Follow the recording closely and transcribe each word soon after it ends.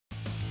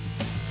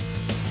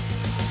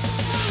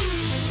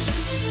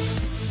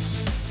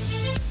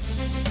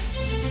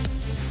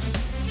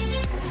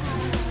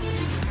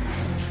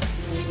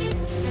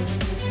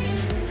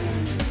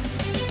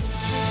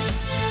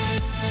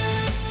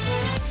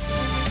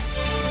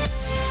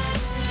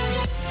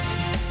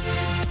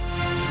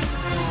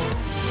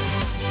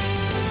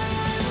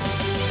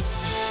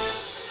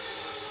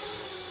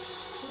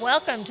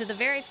Welcome to the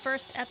very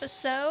first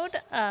episode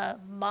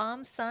of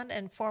Mom, Son,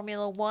 and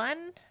Formula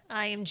One.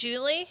 I am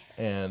Julie.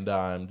 And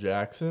I'm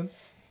Jackson.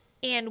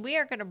 And we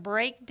are going to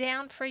break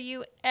down for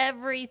you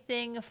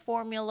everything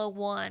Formula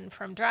One,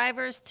 from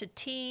drivers to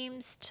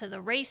teams to the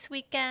race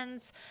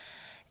weekends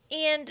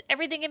and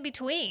everything in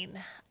between.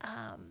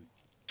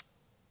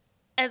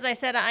 As I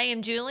said, I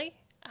am Julie.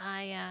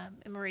 I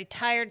am a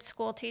retired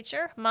school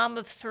teacher, mom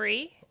of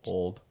 3.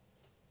 Old.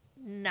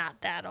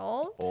 Not that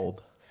old.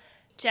 Old.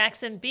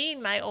 Jackson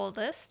being my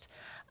oldest.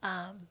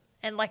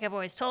 And like I've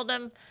always told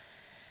him,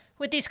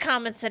 with these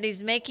comments that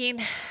he's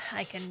making,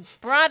 I can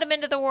brought him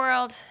into the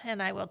world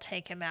and I will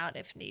take him out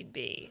if need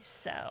be.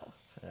 So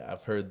Yeah,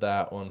 I've heard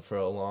that one for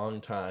a long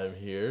time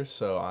here.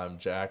 So I'm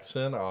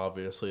Jackson,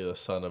 obviously the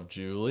son of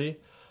Julie.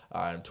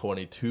 I'm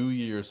 22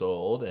 years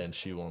old, and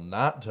she will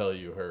not tell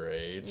you her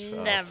age.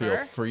 Never.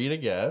 Feel free to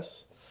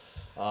guess.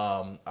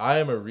 I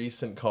am a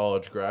recent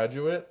college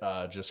graduate.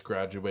 Just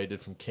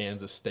graduated from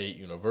Kansas State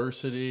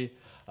University.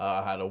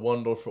 Had a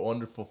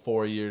wonderful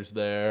 4 years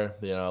there.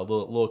 You know, a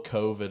little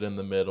COVID in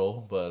the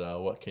middle,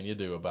 but what can you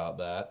do about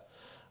that?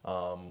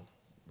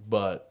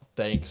 But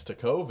thanks to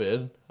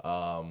COVID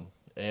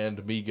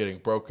and me getting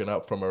broken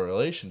up from a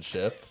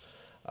relationship,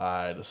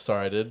 I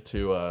decided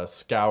to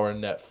scour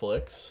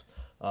Netflix.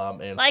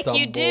 And like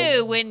you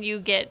do when you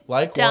get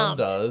dumped. One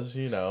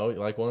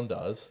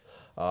does,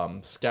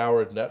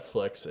 scoured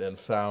Netflix and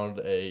found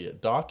a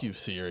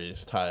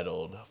docuseries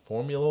titled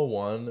Formula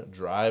One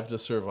Drive to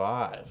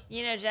Survive.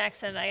 You know,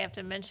 Jackson, I have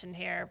to mention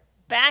here,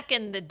 back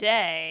in the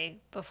day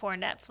before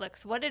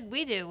Netflix, what did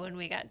we do when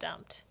we got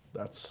dumped?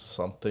 That's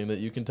something that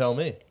you can tell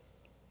me.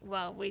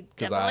 Well, we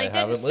 'Cause definitely I didn't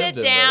haven't sit lived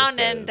in down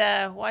those and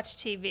days. watch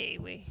TV.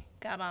 We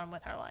got on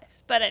with our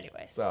lives. But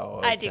anyways,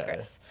 Oh, I okay.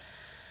 digress.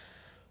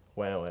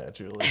 Wah,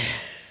 Julie.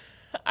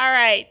 All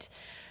right.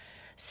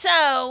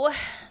 So,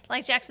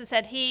 like Jackson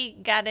said, he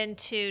got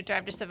into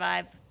Drive to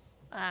Survive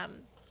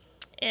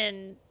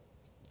in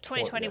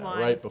 2021.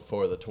 Yeah, right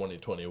before the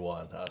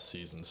 2021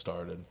 season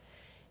started.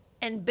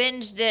 And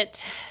binged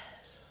it.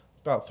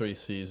 About 3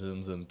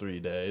 seasons in 3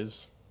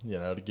 days, you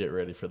know, to get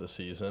ready for the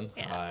season.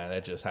 Yeah. And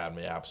it just had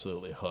me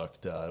absolutely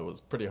hooked. It was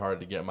pretty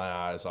hard to get my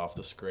eyes off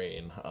the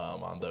screen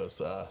on those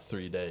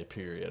 3-day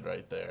period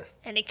right there.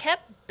 And he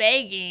kept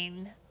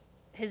begging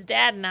his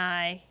dad and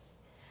I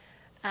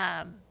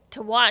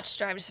to watch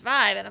Drive to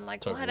Survive. And I'm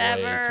like, Took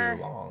whatever. way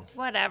too long.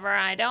 Whatever.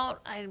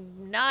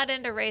 I'm not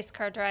into race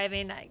car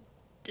driving. I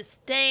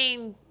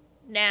disdain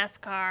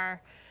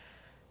NASCAR.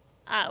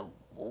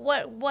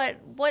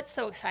 What's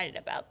so excited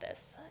about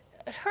this?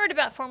 I heard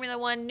about Formula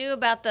One, knew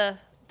about the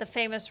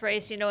famous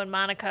race, in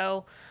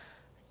Monaco.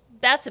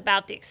 That's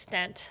about the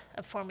extent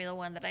of Formula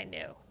One that I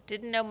knew.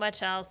 Didn't know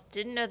much else.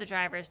 Didn't know the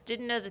drivers.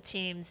 Didn't know the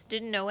teams.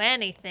 Didn't know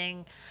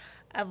anything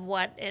of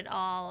what it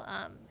all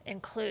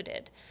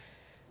included.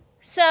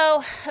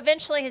 So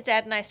eventually his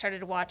dad and I started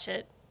to watch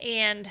it,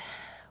 and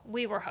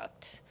we were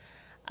hooked.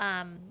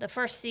 The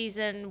first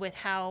season, with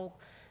how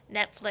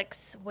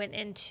Netflix went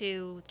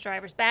into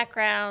drivers'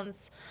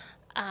 backgrounds,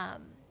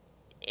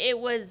 it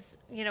was,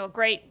 a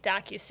great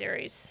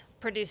docuseries,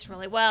 produced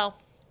really well.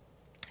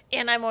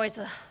 And I'm always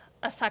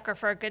a sucker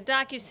for a good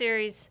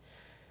docuseries.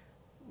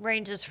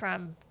 Ranges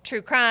from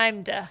true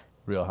crime to...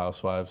 Real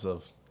Housewives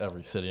of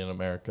every city in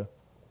America.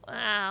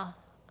 Wow.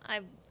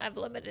 I've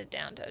limited it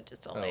down to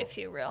just only a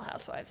few Real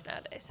Housewives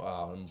nowadays.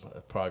 Wow,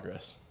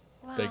 progress.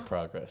 Wow. Big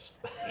progress.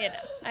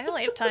 I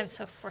only have time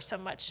for so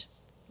much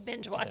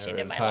binge watching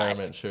in my life.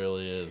 Retirement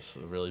surely is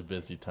a really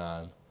busy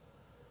time.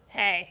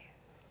 Hey,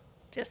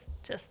 just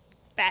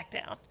back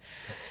down.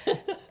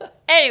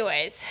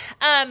 Anyways,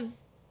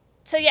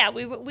 so yeah,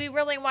 we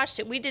really watched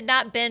it. We did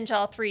not binge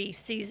all 3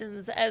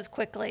 seasons as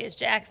quickly as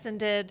Jackson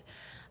did.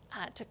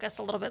 It took us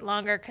a little bit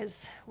longer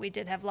because we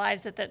did have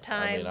lives at that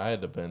time. I mean, I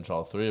had to binge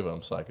all 3 of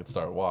them so I could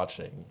start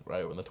watching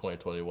right when the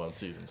 2021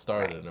 season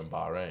started in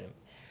Bahrain.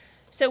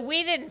 So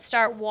we didn't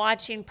start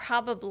watching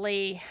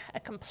probably a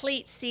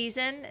complete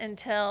season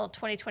until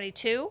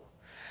 2022.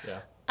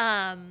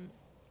 Yeah.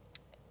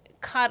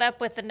 Caught up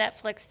with the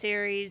Netflix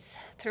series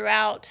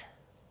throughout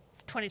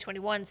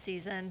 2021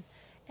 season,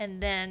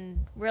 and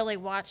then really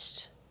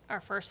watched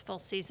our first full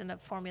season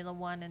of Formula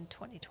One in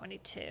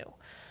 2022.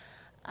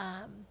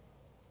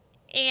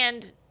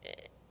 And,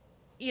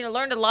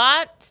 learned a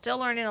lot, still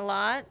learning a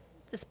lot.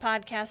 This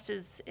podcast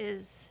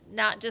is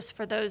not just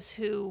for those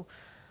who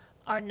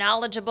are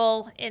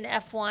knowledgeable in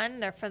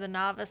F1. They're for the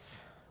novice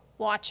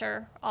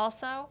watcher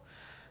also.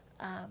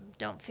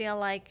 Don't feel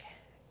like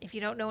if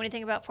you don't know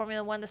anything about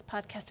Formula One, this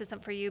podcast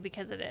isn't for you,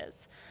 because it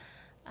is.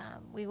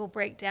 We will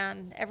break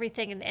down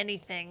everything and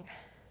anything,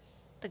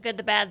 the good,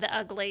 the bad, the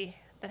ugly,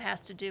 that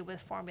has to do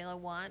with Formula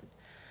One.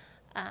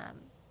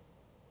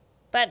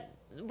 But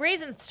the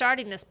reason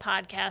starting this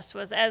podcast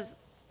was, as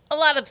a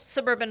lot of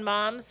suburban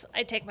moms,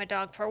 I take my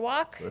dog for a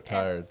walk.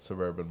 Retired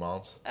suburban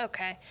moms.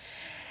 Okay.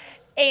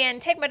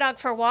 And take my dog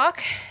for a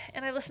walk,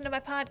 and I listen to my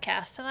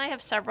podcasts. And I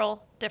have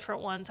several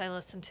different ones I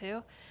listen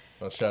to.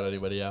 Want to shout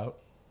anybody out?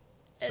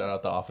 Shout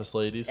out the Office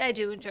Ladies. I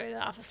do enjoy the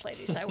Office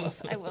Ladies. I will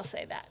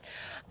say that.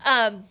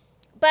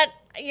 But,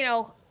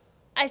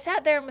 I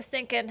sat there and was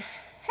thinking,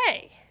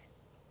 hey,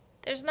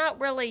 there's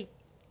not really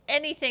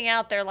anything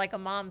out there like a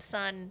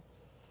mom-son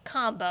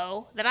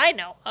combo that I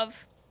know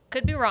of.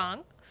 Could be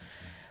wrong.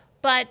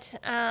 But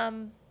I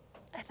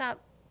thought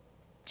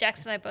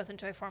Jackson and I both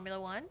enjoy Formula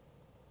One.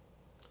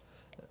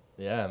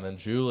 Yeah, and then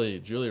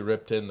Julie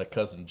ripped into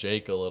cousin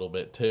Jake a little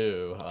bit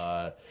too.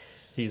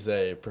 He's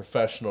a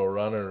professional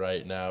runner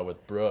right now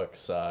with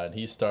Brooks, and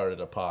he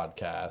started a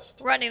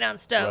podcast. Running on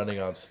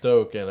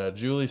Stoke. And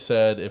Julie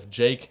said if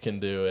Jake can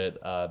do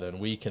it, then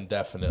we can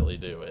definitely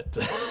do it.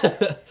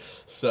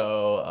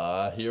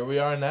 So here we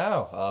are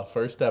now,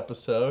 first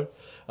episode.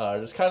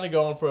 Just kind of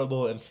going for a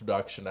little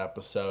introduction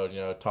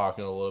episode,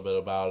 talking a little bit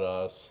about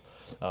us,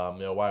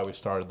 why we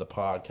started the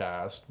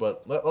podcast.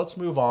 But let's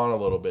move on a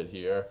little bit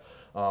here.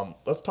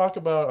 Let's talk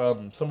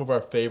about some of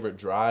our favorite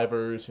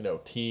drivers,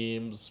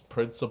 teams,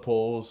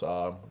 principals,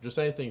 just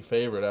anything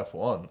favorite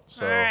F1.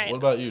 So All right. What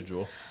about you,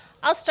 Jewel?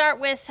 I'll start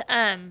with,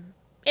 in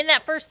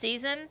that first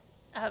season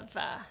of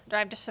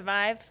Drive to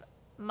Survive,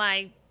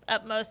 my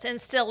utmost, and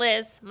still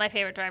is, my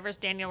favorite driver is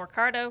Daniel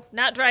Ricciardo.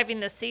 Not driving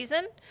this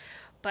season,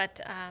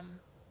 but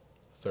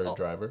Third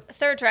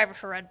driver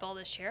for Red Bull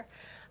this year.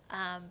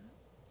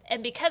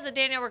 And because of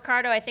Daniel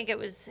Ricciardo, I think it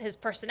was his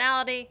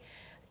personality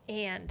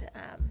and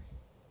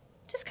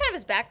just kind of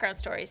his background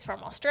story. He's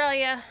from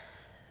Australia.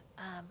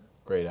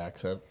 Great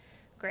accent.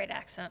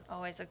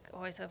 Always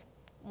a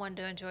one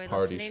to enjoy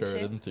Party listening shirt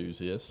to.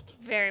 enthusiast.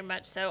 Very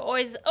much so.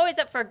 Always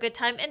up for a good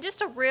time, and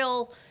just a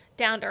real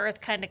down to earth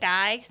kind of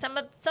guy. Some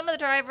of the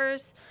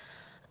drivers,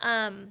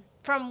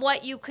 from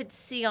what you could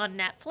see on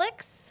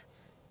Netflix,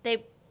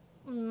 they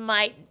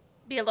might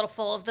be a little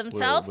full of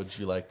themselves. Would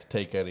you like to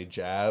take any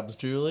jabs,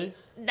 Julie?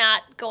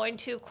 Not going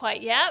to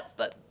quite yet,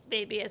 but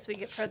maybe as we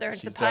get further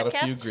into the podcast. She's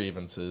got a few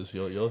grievances.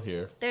 You'll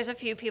hear. There's a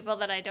few people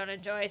that I don't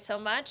enjoy so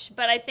much,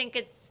 but I think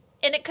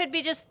it could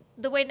be just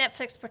the way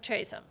Netflix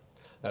portrays them.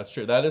 That's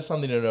true. That is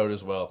something to note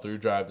as well. Through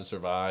Drive to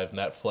Survive,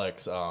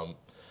 Netflix,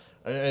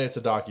 and it's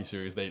a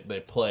docuseries. They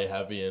play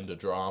heavy into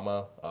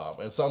drama,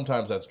 and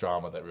sometimes that's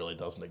drama that really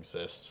doesn't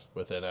exist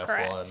within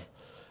Correct. F1.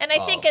 And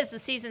I think as the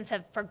seasons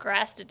have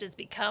progressed, it has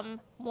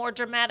become more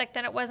dramatic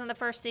than it was in the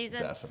first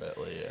season.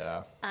 Definitely,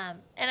 yeah.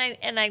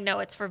 And I know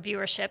it's for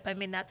viewership. I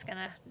mean, that's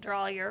gonna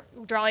draw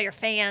your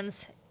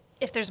fans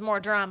if there's more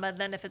drama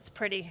than if it's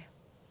pretty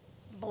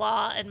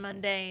blah and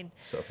mundane.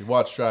 So if you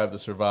watch Drive to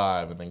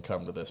Survive and then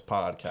come to this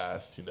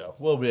podcast,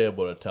 we'll be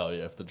able to tell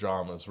you if the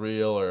drama's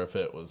real or if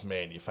it was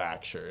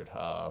manufactured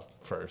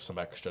for some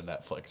extra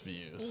Netflix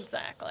views.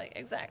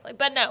 Exactly.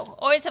 But no,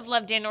 always have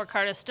loved Daniel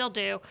Ricciardo, still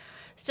do.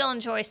 Still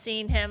enjoy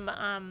seeing him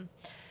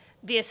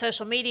via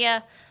social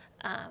media,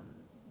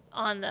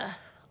 on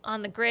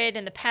the grid,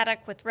 in the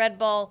paddock with Red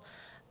Bull.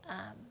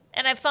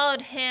 And I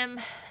followed him.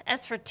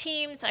 As for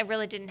teams, I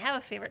really didn't have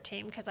a favorite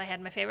team because I had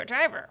my favorite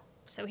driver.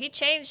 So he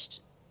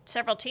changed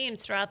several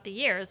teams throughout the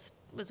years.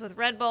 Was with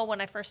Red Bull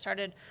when I first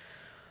started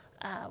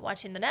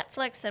watching the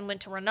Netflix, then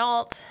went to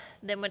Renault,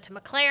 then went to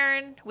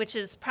McLaren, which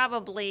is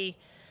probably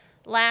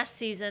last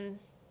season,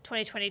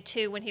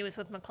 2022, when he was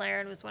with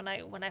McLaren, was when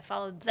I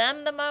followed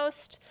them the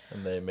most.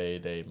 And they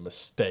made a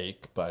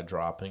mistake by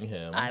dropping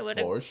him, I would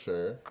for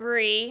sure.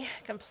 Agree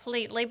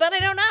completely, but I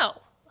don't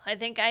know. I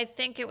think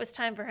it was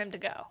time for him to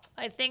go.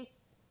 I think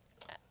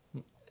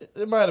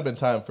it might have been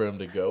time for him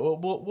to go.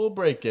 We'll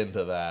break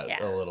into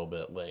that a little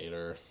bit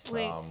later,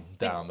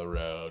 down the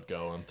road,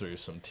 going through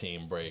some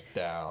team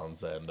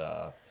breakdowns, and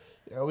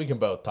we can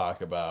both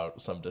talk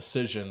about some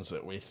decisions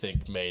that we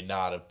think may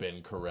not have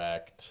been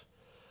correct,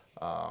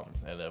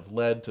 and have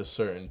led to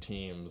certain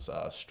teams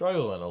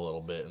struggling a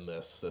little bit in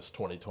this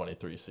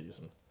 2023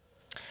 season.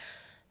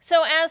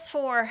 So as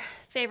for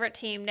favorite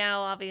team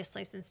now,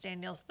 obviously since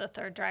Daniel's the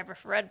third driver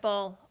for Red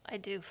Bull, I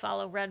do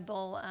follow Red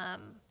Bull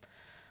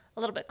a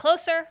little bit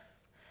closer.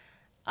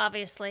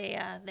 Obviously,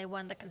 they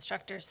won the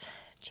Constructors'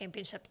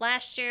 Championship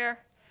last year,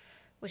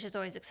 which is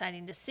always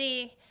exciting to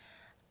see.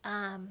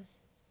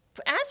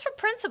 As for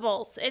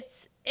principals,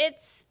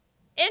 it's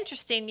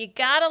interesting. You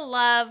gotta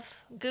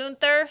love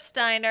Gunther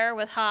Steiner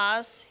with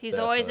Haas. He's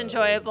always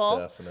enjoyable.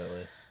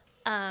 Definitely.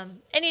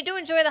 And you do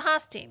enjoy the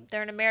Haas team.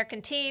 They're an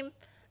American team.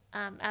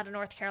 Out of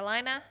North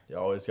Carolina. You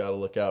always got to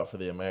look out for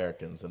the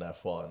Americans in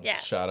F1.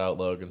 Yes. Shout out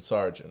Logan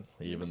Sargent.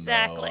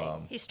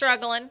 Though he's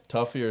struggling.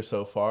 Tough year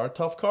so far.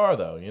 Tough car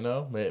though.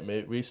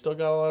 We still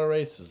got a lot of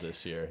races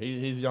this year.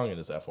 He's young in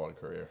his F1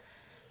 career.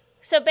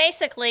 So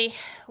basically,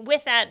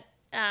 with that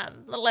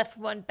little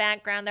F1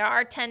 background, there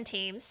are 10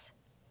 teams,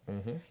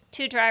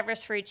 2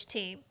 drivers for each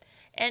team,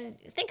 and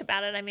think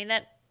about it. I mean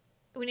that.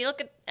 When you look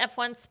at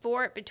F1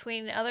 sport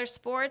between other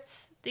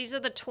sports, these are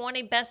the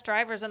 20 best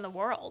drivers in the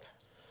world.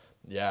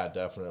 Yeah,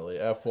 definitely.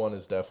 F1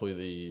 is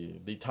definitely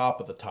the top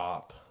of the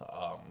top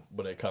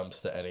when it comes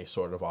to any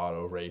sort of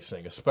auto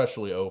racing,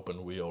 especially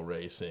open wheel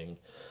racing.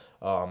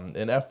 And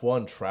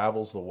F1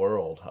 travels the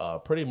world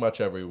pretty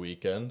much every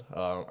weekend.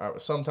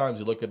 Sometimes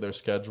you look at their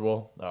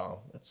schedule.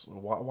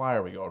 Why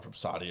are we going from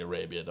Saudi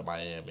Arabia to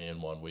Miami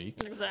in 1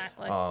 week?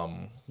 Exactly.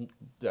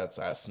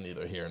 That's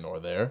neither here nor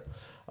there.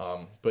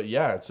 But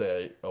yeah, it's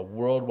a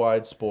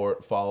worldwide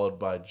sport followed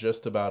by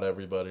just about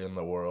everybody in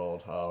the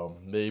world.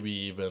 Maybe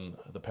even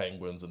the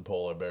penguins and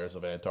polar bears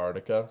of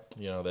Antarctica.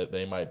 That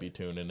they might be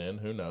tuning in.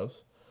 Who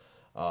knows?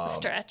 It's a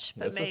stretch,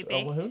 but maybe.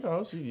 Well, who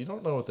knows? You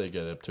don't know what they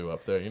get up to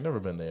up there. You've never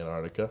been to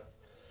Antarctica.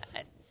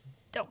 I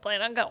don't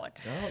plan on going.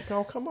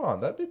 Oh, come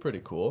on. That'd be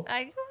pretty cool.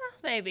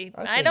 Maybe.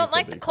 I I think don't it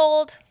like could the be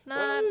cold.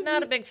 Well,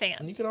 Not a big fan.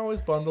 And you can always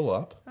bundle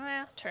up.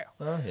 Well, true.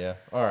 Yeah.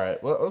 All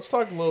right. Well, let's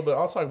talk a little bit.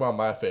 I'll talk about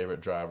my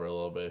favorite driver a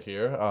little bit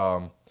here.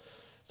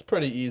 It's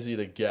pretty easy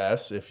to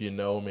guess if you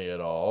know me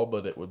at all,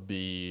 but it would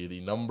be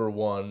the number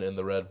one in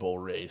the Red Bull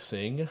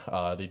Racing,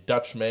 the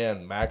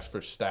Dutchman Max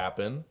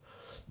Verstappen.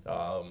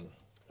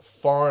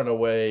 Far and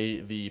away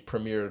the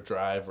premier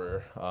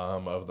driver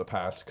of the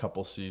past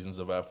couple seasons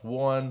of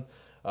F1.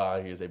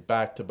 He is a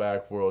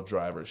back-to-back World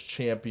Drivers'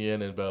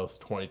 Champion in both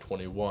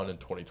 2021 and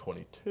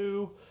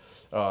 2022.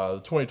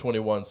 The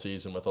 2021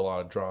 season with a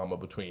lot of drama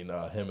between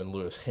him and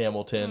Lewis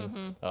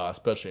Hamilton,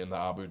 especially in the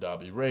Abu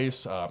Dhabi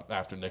race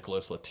after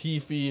Nicholas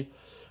Latifi.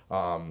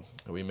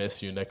 We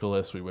miss you,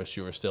 Nicholas. We wish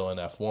you were still in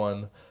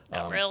F1.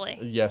 Not really.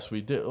 Yes,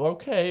 we do.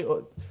 Okay,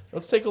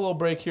 let's take a little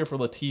break here for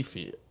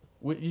Latifi.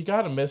 You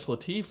got to miss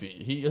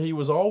Latifi. He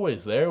was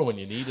always there when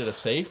you needed a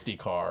safety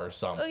car or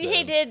something.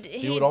 He did.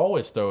 He would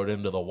always throw it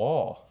into the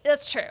wall.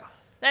 That's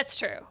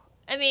true.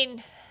 I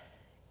mean,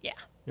 yeah.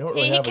 You don't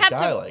really have a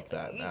guy like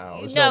that now.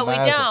 There's no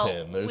Mazepin. we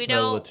don't. There's we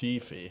no don't.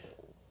 Latifi.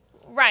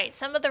 Right.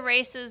 Some of the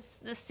races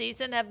this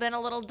season have been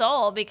a little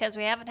dull because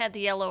we haven't had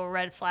the yellow or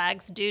red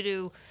flags due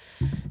to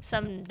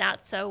some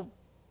not so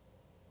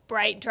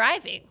bright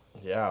driving.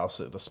 Yeah, I'll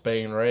say the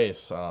Spain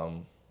race.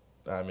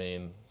 I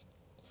mean,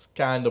 it's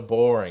kind of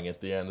boring at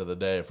the end of the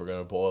day if we're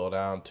going to boil it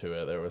down to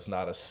it. There was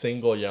not a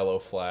single yellow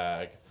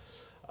flag.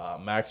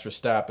 Max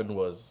Verstappen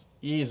was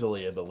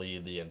easily in the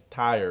lead the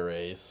entire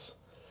race.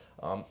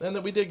 And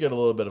then we did get a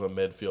little bit of a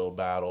midfield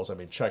battles. I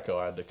mean, Checo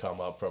had to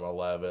come up from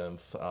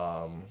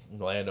 11th.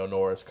 Lando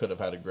Norris could have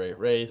had a great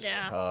race.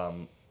 Yeah.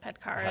 Had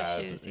car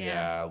issues.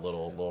 Yeah, a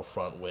little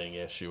front wing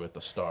issue at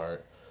the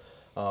start.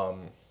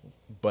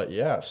 But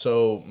yeah,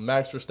 so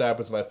Max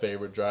Verstappen's my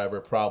favorite driver.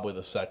 Probably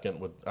the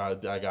second would I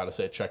gotta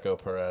say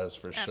Checo Perez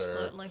for sure.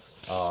 Absolutely.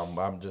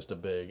 I'm just a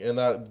big, and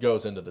that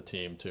goes into the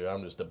team too.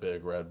 I'm just a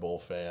big Red Bull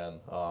fan.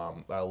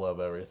 I love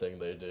everything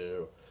they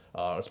do,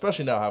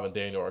 especially now having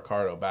Daniel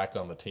Ricciardo back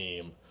on the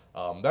team.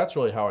 That's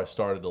really how I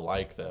started to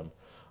like them.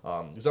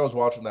 Because I was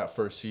watching that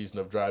first season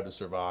of Drive to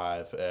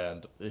Survive,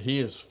 and he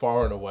is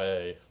far and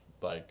away,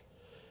 like,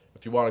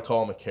 if you want to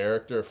call him a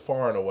character,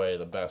 far and away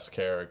the best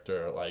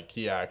character. Like,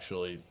 he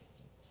actually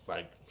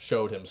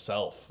showed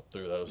himself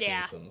through those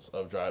seasons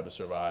of Drive to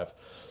Survive.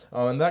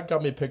 And that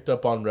got me picked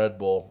up on Red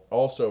Bull,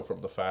 also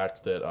from the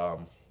fact that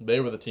they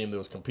were the team that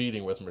was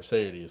competing with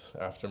Mercedes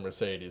after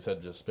Mercedes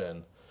had just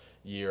been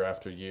year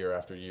after year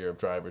after year of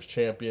drivers'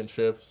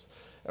 championships.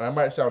 And I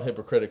might sound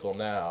hypocritical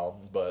now,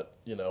 but,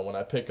 when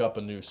I pick up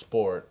a new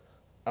sport,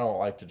 I don't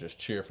like to just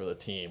cheer for the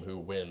team who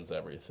wins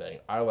everything.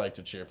 I like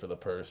to cheer for the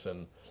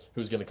person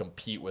who's going to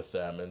compete with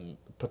them and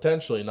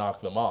potentially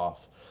knock them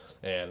off.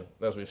 And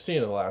as we've seen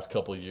in the last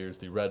couple of years,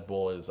 the Red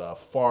Bull is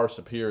far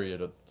superior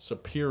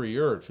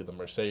to the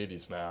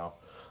Mercedes now.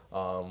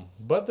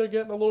 But they're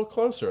getting a little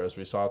closer, as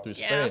we saw through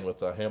Spain with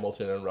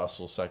Hamilton and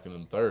Russell second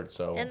and third.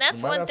 So and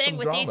that's we might one have thing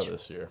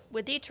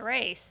with each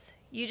race.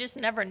 You just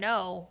never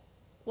know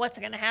what's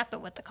going to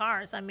happen with the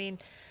cars. I mean,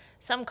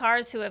 some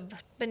cars who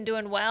have been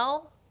doing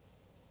well,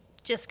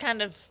 just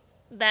kind of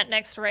that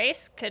next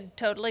race could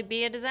totally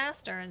be a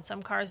disaster. And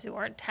some cars who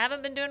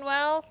haven't been doing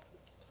well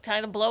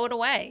kind of blow it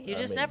away. You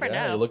just never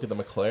know. You look at the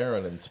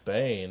McLaren in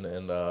Spain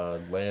and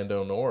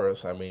Lando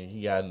Norris. I mean,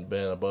 he hadn't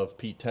been above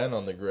P10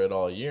 on the grid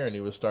all year, and he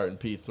was starting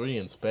P3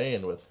 in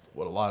Spain with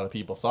what a lot of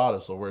people thought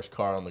is the worst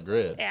car on the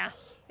grid. Yeah.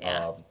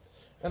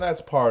 And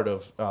that's part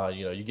of,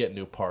 you get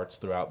new parts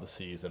throughout the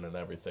season and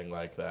everything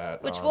like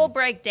that. Which we'll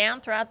break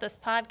down throughout this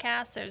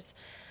podcast.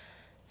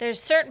 There's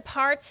certain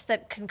parts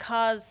that can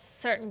cause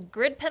certain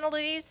grid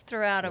penalties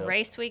throughout a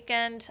race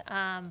weekend,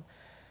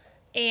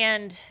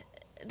 and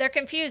they're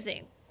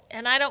confusing.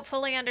 And I don't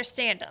fully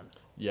understand them.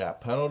 Yeah,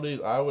 penalties,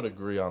 I would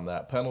agree on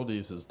that.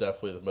 Penalties is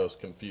definitely the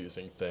most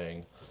confusing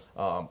thing.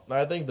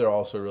 I think they're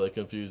also really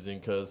confusing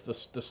because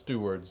the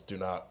stewards do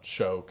not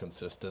show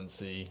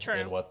consistency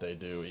in what they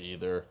do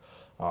either.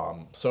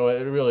 So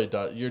it really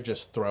does. You're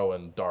just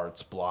throwing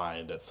darts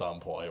blind at some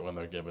point when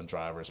they're giving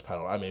drivers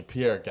penalty. I mean,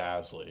 Pierre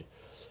Gasly,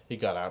 he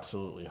got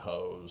absolutely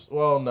hosed.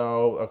 Well,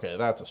 no, okay,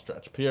 that's a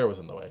stretch. Pierre was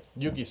in the way.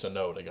 Yuki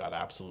Tsunoda got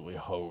absolutely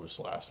hosed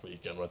last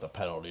weekend with a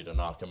penalty to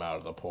knock him out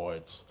of the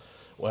points.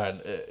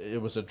 When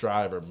it was a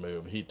driver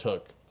move, he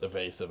took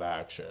evasive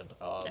action,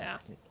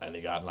 and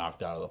he got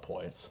knocked out of the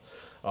points.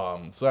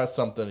 So that's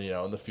something,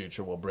 in the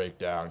future we'll break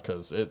down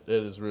because it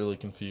is really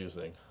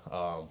confusing.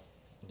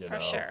 For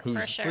sure.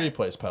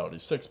 3-place penalty,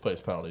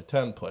 6-place penalty,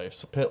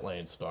 10-place, pit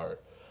lane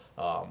start.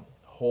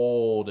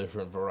 Whole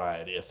different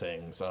variety of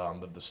things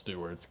that the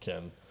stewards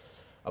can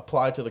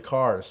apply to the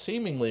car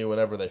seemingly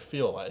whenever they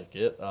feel like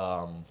it.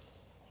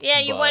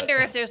 You wonder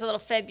if there's a little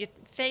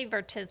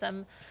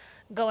favoritism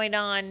going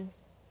on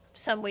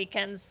some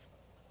weekends.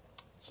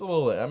 It's a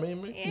little. I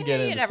mean, we can get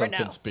you into never some know.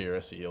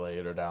 conspiracy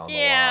later down the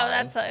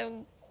Yeah,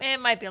 line. it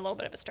might be a little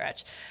bit of a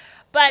stretch,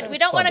 but we It's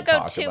don't fun want to to go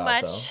talk too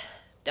about, much.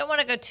 Don't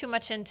want to go too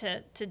much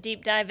into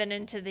deep diving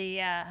into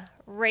the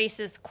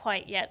races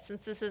quite yet,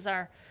 since this is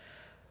our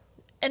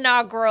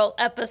inaugural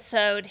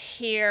episode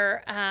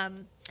here.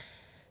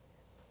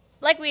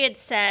 Like we had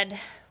said,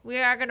 we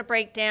are going to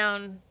break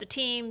down the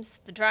teams,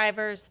 the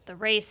drivers, the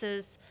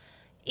races,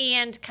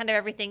 and kind of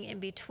everything in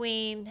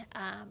between.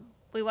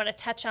 We want to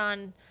touch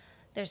on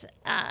there's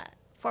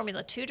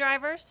Formula 2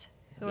 drivers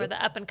who are Yep.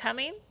 the up and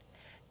coming.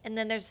 And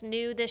then there's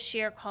new this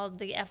year called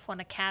the F1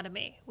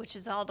 Academy, which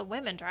is all the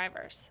women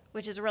drivers,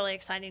 which is really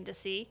exciting to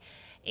see,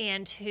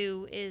 and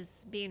who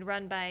is being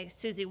run by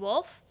Susie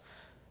Wolf,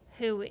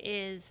 who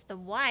is the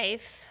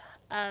wife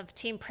of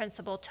team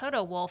principal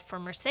Toto Wolff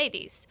from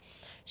Mercedes.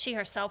 She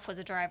herself was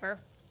a driver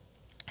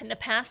in the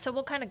past, so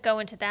we'll kind of go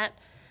into that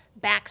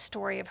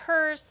backstory of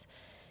hers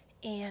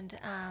and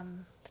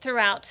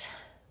throughout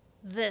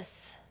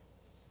this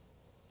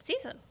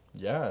season.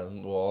 Yeah,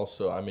 and we'll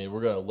also. I mean,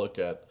 we're going to look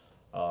at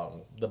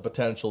the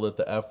potential that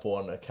the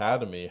F1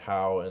 Academy,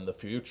 how in the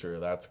future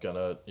that's going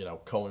to,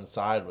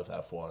 coincide with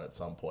F1 at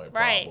some point,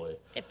 Right. probably.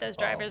 If those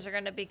drivers are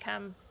going to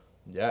become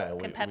Yeah, and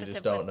we competitive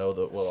just don't with- know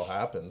that what'll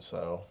happen.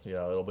 So,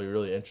 it'll be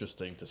really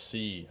interesting to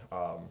see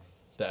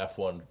the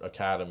F1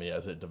 Academy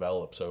as it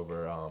develops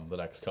over the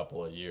next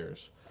couple of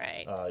years.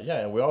 right.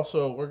 And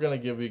we're going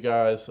to give you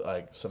guys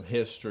like some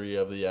history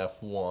of the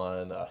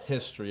F1,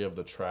 history of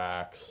the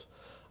tracks.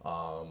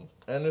 And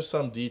there's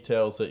some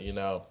details that,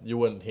 you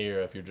wouldn't hear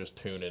if you're just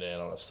tuning in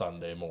on a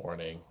Sunday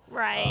morning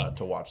Right.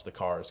 to watch the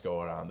cars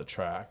go around the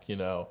track.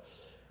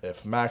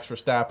 If Max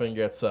Verstappen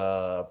gets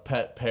a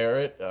pet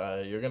parrot,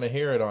 you're going to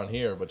hear it on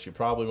here, but you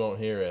probably won't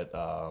hear it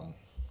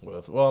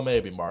with,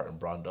 maybe Martin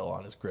Brundle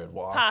on his grid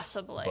walks.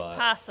 Possibly. But,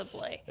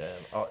 Possibly.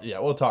 and,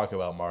 we'll talk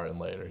about Martin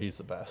later. He's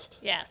the best.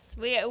 Yes.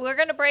 We're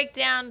going to break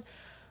down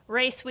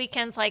race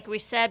weekends, like we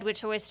said,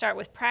 which always start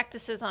with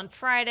practices on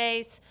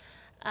Fridays.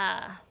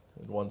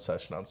 One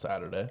session on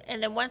Saturday.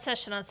 And then one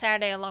session on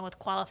Saturday, along with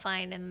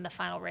qualifying and the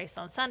final race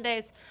on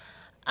Sundays.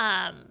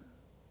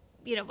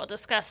 We'll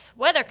discuss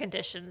weather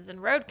conditions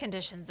and road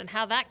conditions and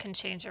how that can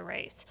change a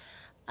race.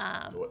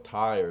 What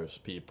tires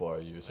people are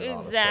using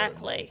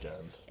Exactly. on a certain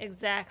weekend.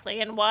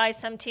 Exactly. And why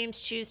some teams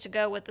choose to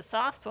go with the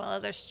softs while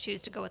others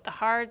choose to go with the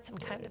hards and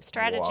kind of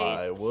strategies.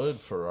 Why would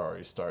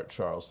Ferrari start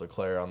Charles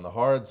Leclerc on the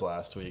hards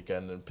last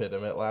weekend and pit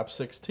him at lap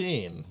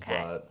 16?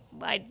 Okay. But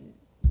Why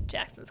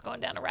Jackson's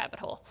going down a rabbit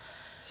hole.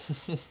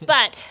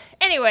 But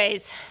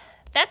anyways,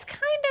 that's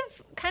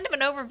kind of an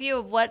overview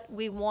of what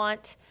we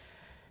want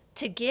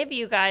to give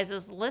you guys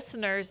as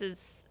listeners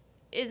is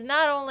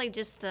not only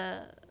just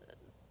the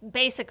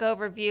basic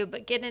overview,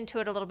 but get into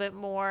it a little bit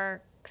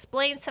more,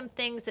 explain some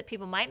things that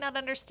people might not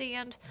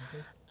understand,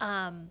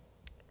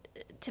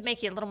 to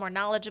make you a little more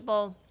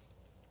knowledgeable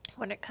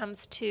when it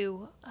comes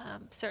to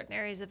certain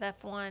areas of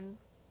F1,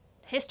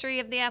 history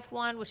of the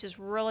F1, which is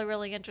really,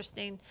 really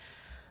interesting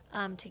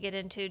to get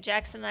into.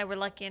 Jackson and I were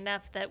lucky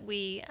enough that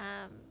we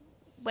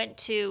went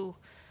to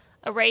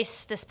a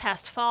race this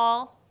past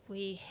fall.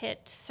 We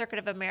hit Circuit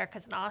of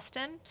Americas in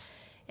Austin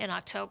in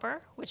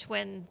October, which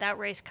when that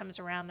race comes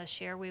around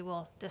this year, we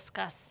will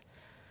discuss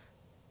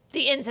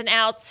the ins and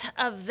outs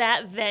of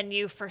that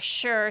venue for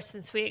sure,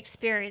 since we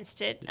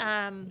experienced it.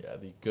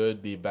 the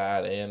good, the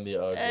bad, and the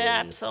ugly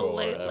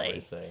Absolutely. for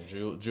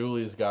everything.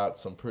 Julie's got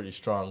some pretty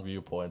strong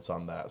viewpoints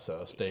on that,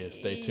 so stay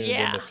tuned in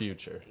Yeah. the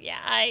future. Yeah,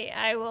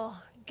 I will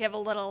give a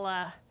little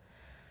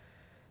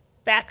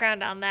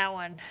background on that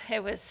one.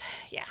 It was,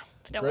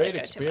 don't wanna Great go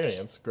too much.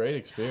 experience. Great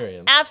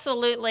experience.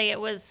 Absolutely, it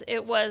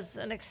was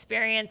an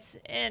experience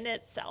in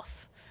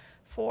itself,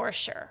 for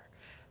sure.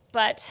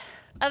 But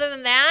other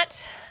than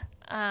that,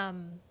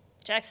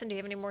 Jackson, do you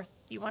have any more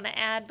you want to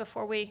add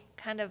before we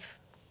kind of?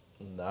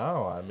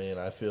 No, I mean,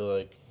 I feel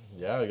like,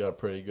 we got a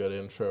pretty good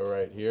intro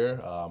right here.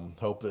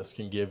 Hope this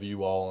can give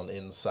you all an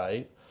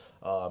insight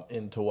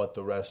into what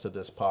the rest of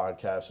this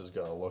podcast is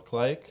going to look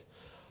like,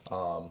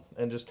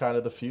 and just kind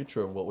of the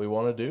future of what we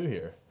want to do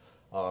here.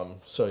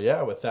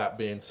 With that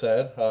being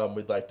said,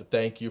 we'd like to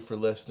thank you for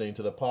listening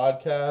to the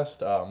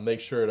podcast. Make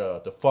sure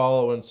to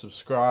follow and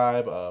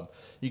subscribe.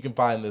 You can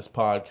find this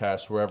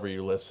podcast wherever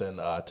you listen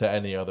to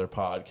any other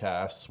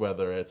podcasts,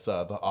 whether it's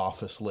The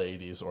Office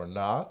Ladies or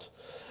not.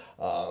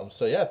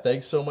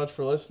 Thanks so much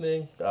for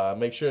listening.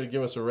 Make sure to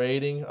give us a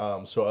rating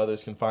so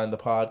others can find the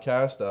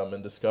podcast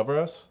and discover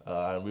us.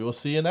 And we will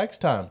see you next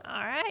time.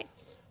 All right.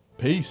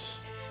 Peace.